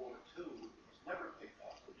from World War II was never paid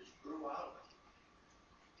off. We just grew out of it.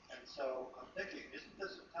 And so I'm thinking, isn't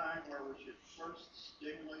this a time where we should first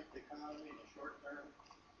stimulate the economy in the short term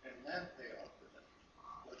and then pay off the debt?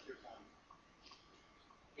 What's your comment?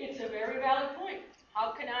 It's a very valid point.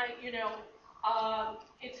 How can I,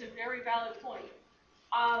 it's a very valid point.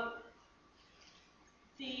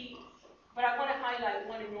 But I want to highlight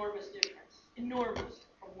one enormous difference, from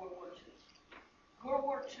World War II. World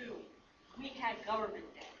War II, we had government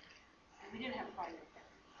debt, and we didn't have private debt.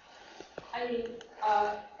 I mean,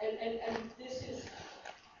 and this is,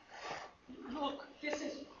 look, this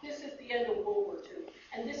is the end of World War II,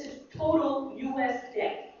 and this is total U.S.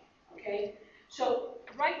 debt, okay? So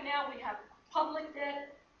right now we have public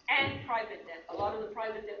debt and private debt. A lot of the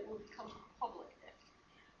private debt will become public debt.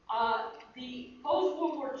 The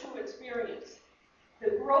post-World War II experience,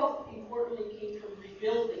 the growth importantly came from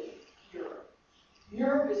rebuilding Europe.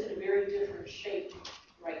 Europe is in a very different shape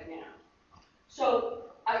right now. So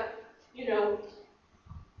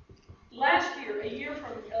last year, a year ago,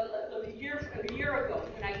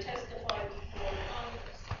 when I testified before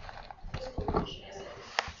Congress, Fiscal Commission, I said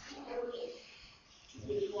it's too early to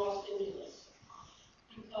withdraw stimulus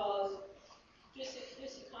because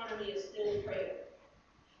this economy is still frail.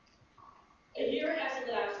 A year has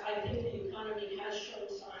elapsed. I think the economy has shown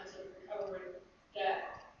signs of recovery that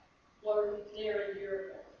were there a year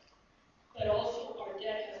ago. But also our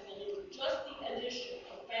debt has ballooned. Just the addition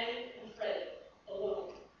of Fannie and Freddie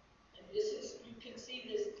alone, and this is, you can see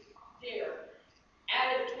this there,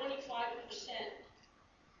 added 25%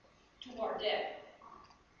 to our debt.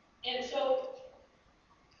 And so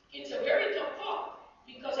it's a very tough call,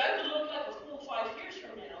 because I could look like a fool 5 years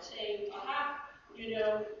from now saying,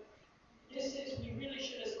 we really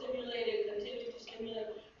should have stimulated, continued to stimulate.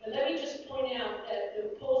 But let me just point out that the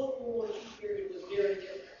post-World War II period was very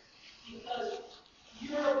different, because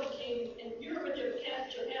Europe and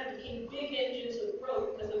Japan became big engines of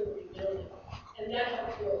growth because they were rebuilding, and that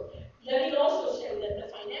helped grow. Let me also say that the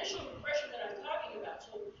financial repression that I'm talking about,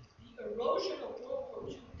 so the erosion of World War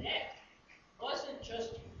II debt wasn't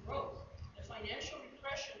just growth. The financial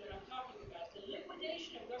repression that I'm talking about, the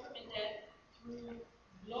liquidation of government debt through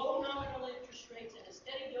low nominal interest rates and a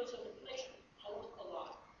steady dose of inflation helped a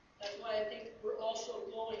lot. That's why I think we're also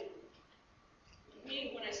going,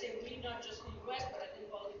 when I say we, not just the U.S., but I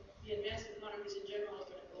think all the advanced economies in general are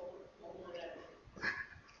going to go more that way.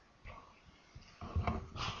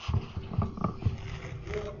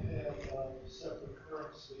 Europe had separate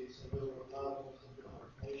currencies, and there were problems in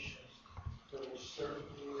different nations. There were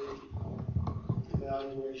certainly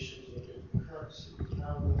evaluations of different currencies.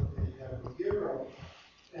 Now that they have the euro,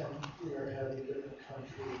 and we are having different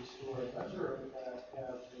countries who are a member of that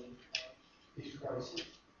having these crises,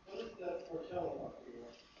 what does that foretell about the euro?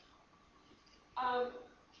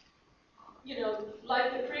 Like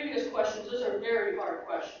the previous questions, those are very hard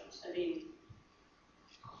questions. I mean,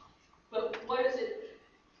 but what is it?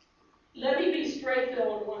 Let me be straight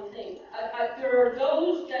though on one thing. There are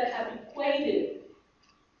those that have equated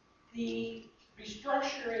the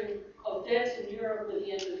restructuring of debts in Europe with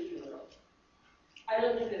the end of the euro. I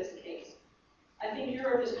don't think that's the case. I think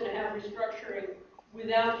Europe is going to have restructuring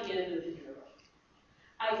without the end of the euro.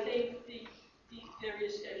 I think there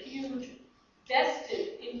is a huge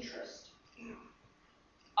vested interest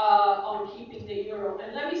on keeping the euro.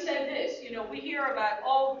 And let me say this, you know, we hear about,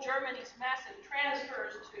 oh, Germany's massive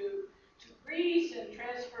transfers to Greece and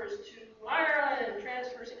transfers to Ireland and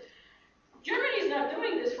transfers. Germany's not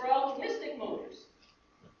doing this for altruistic motives.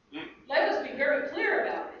 Let us be very clear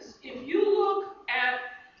about this. If you look at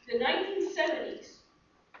the 1970s,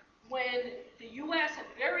 when the U.S. had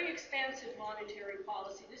very expansive monetary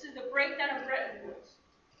policy, this is the breakdown of Bretton Woods.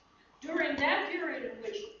 During that period in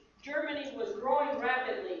which Germany was growing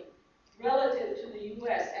rapidly relative to the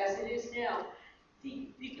U.S. as it is now, the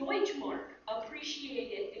Deutschmark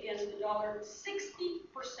appreciated against the dollar 60%.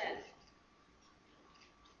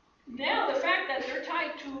 Now the fact that they're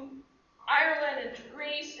tied to Ireland and to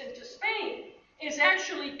Greece and to Spain is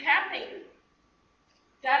actually capping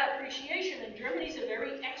that appreciation, and Germany's a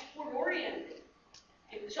very export-oriented.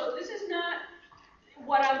 So this is not,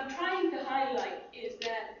 what I'm trying to highlight is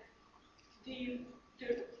that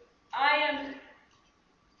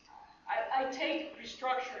I take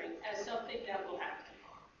restructuring as something that will happen.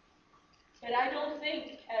 But I don't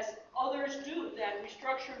think, as others do, that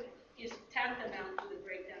restructuring is tantamount to the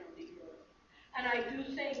breakdown of the euro. And I do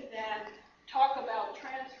think that talk about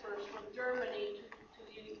transfers from Germany to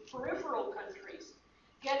the peripheral countries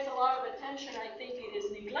gets a lot of attention. I think it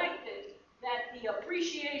is neglected that the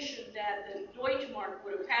appreciation that the Deutschmark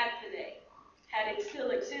would have had today, had it still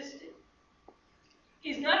existed,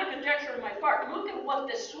 is not a conjecture on my part. Look at what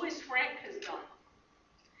the Swiss franc has done.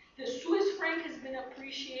 The Swiss franc has been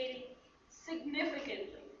appreciating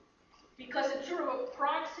significantly because it's sort of a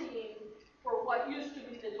proxying for what used to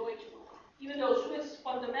be the Deutschmark, even though Swiss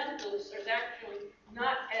fundamentals is actually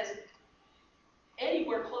not as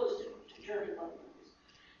anywhere close to German fundamentals.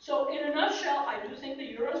 So in a nutshell, I do think the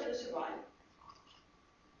euro is going to survive.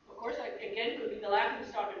 Of course, again, could be the laughing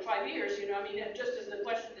stock in 5 years, you know, I mean, just as the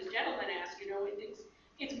question this gentleman asked, you know,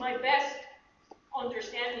 it's my best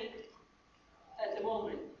understanding at the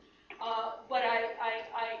moment. But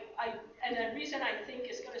and the reason I think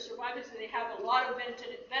it's going to survive is that they have a lot of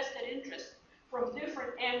vested interest from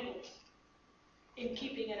different angles in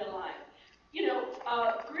keeping it alive. You know,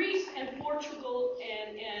 Greece and Portugal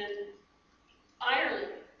and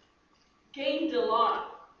Ireland gained a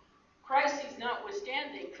lot, crises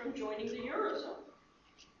notwithstanding, from joining the Eurozone.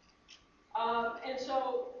 And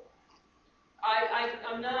so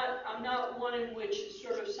I'm not one in which is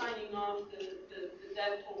sort of signing off the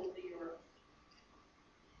death toll of the euro.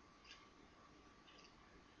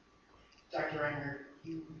 Dr. Reinhart,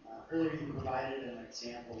 earlier you provided an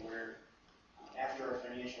example where after a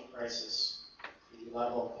financial crisis, the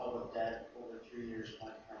level of public debt over 3 years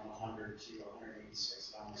went from 100 to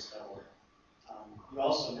 186, almost doubled. You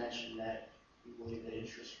also mentioned that you believe that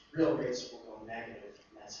real rates will go negative,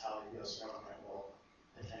 and that's how the U.S. government will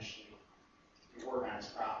potentially work on its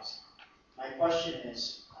problems. My question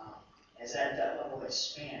is, as that debt level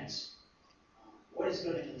expands, what is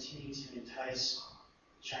going to continue to entice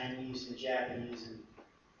Chinese and Japanese and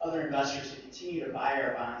other investors to continue to buy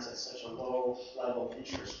our bonds at such a low level of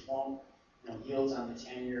interest? Won't yields on the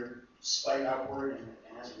 10-year spike upward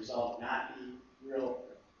and as a result not be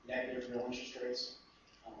negative real interest rates?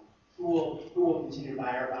 Who will continue to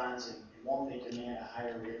buy our bonds and won't they demand a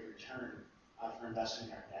higher rate of return for investing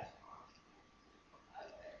in our debt?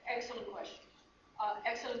 Excellent question.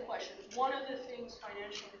 Excellent question. One of the things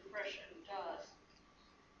financial repression does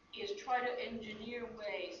is try to engineer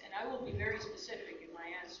ways, and I will be very specific in my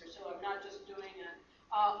answer, so I'm not just doing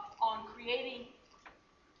on creating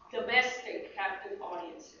domestic captive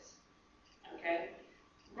audiences. Okay?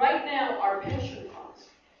 Right now, our pension funds,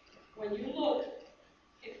 when you look,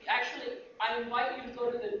 I invite you to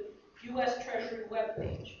go to the U.S. Treasury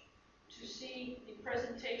webpage to see the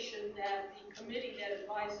presentation that the committee that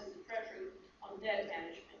advises the Treasury on debt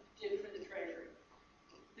management did for the Treasury.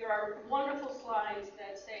 There are wonderful slides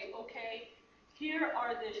that say, okay, here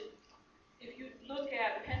are if you look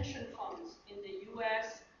at pension funds in the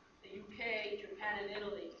U.S., the UK, Japan, and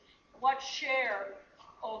Italy, what share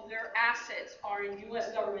of their assets are in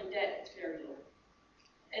U.S. government debt? It's very low.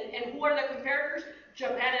 And who are the comparators?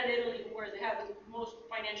 Japan and Italy, who have the most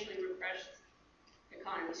financially repressed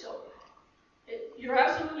economy. So you're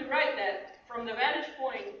absolutely right that from the vantage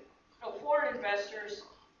point of foreign investors,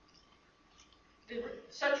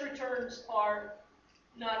 such returns are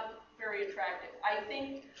not very attractive. I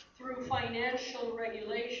think through financial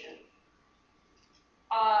regulation,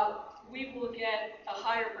 we will get a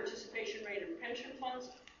higher participation rate in pension funds,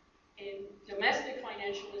 in domestic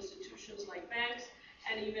financial institutions like banks,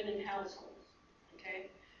 and even in households. okay?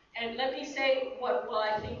 And let me say what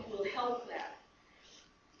I think will help that.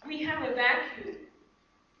 We have a vacuum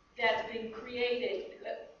that's been created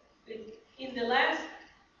in the last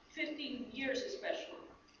 15 years especially,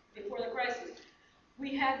 before the crisis.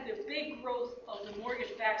 We had the big growth of the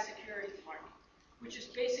mortgage-backed securities market, which has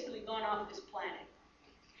basically gone off this planet.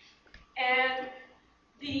 And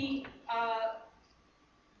the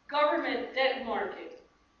government debt market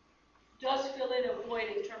does fill in a void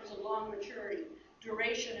in terms of long maturity,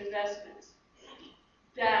 duration investments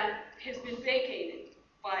that has been vacated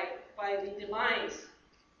by the demise.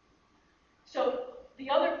 So the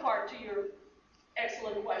other part to your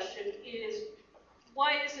excellent question is,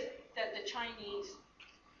 why is it that the Chinese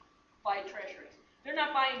buy treasuries? They're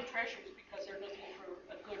not buying treasuries because they're looking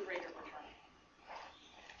for a good rate of return.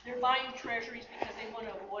 They're buying treasuries because they want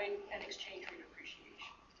to avoid an exchange rate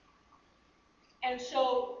appreciation. And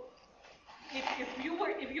so, if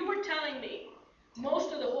you were telling me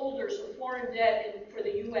most of the holders of foreign debt for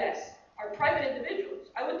the U.S. are private individuals,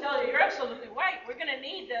 I would tell you, you're absolutely right. We're going to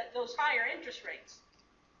need those higher interest rates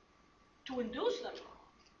to induce them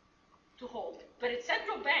to hold it. But it's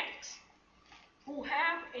central banks who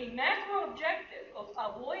have a macro objective of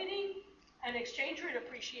avoiding an exchange rate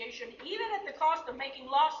appreciation, even at the cost of making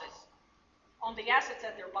losses on the assets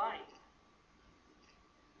that they're buying.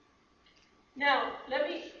 Now, let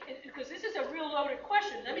me, because this is a real loaded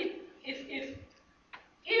question,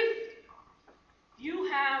 if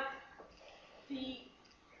you have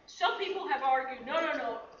some people have argued,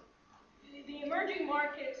 no, the emerging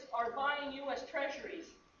markets are buying U.S. treasuries,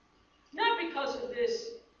 not because of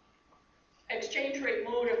this exchange rate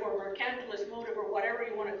motive or mercantilist motive or whatever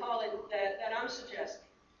you want to call it that I'm suggesting.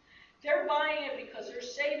 They're buying it because they're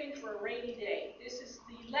saving for a rainy day. This is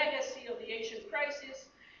the legacy of the Asian crisis,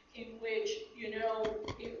 in which,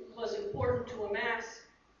 it was important to amass,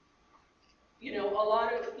 a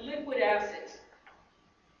lot of liquid assets.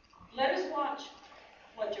 Let us watch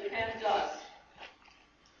what Japan does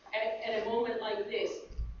at a moment like this.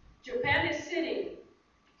 Japan is sitting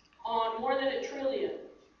on more than $1 trillion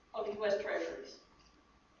of U.S. treasuries.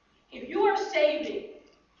 If you are saving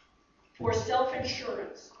for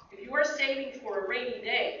self-insurance, if you are saving for a rainy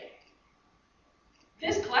day,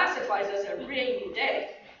 this classifies as a rainy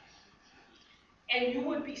day. And you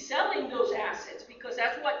would be selling those assets because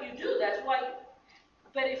that's what you do. That's why.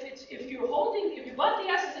 But if you bought the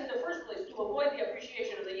assets in the first place to avoid the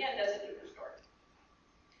appreciation of the yen, that's a different story.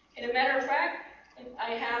 And a matter of fact,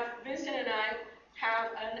 Vincent and I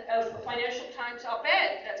have a Financial Times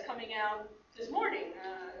op-ed that's coming out this morning,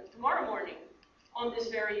 tomorrow morning, on this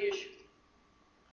very issue.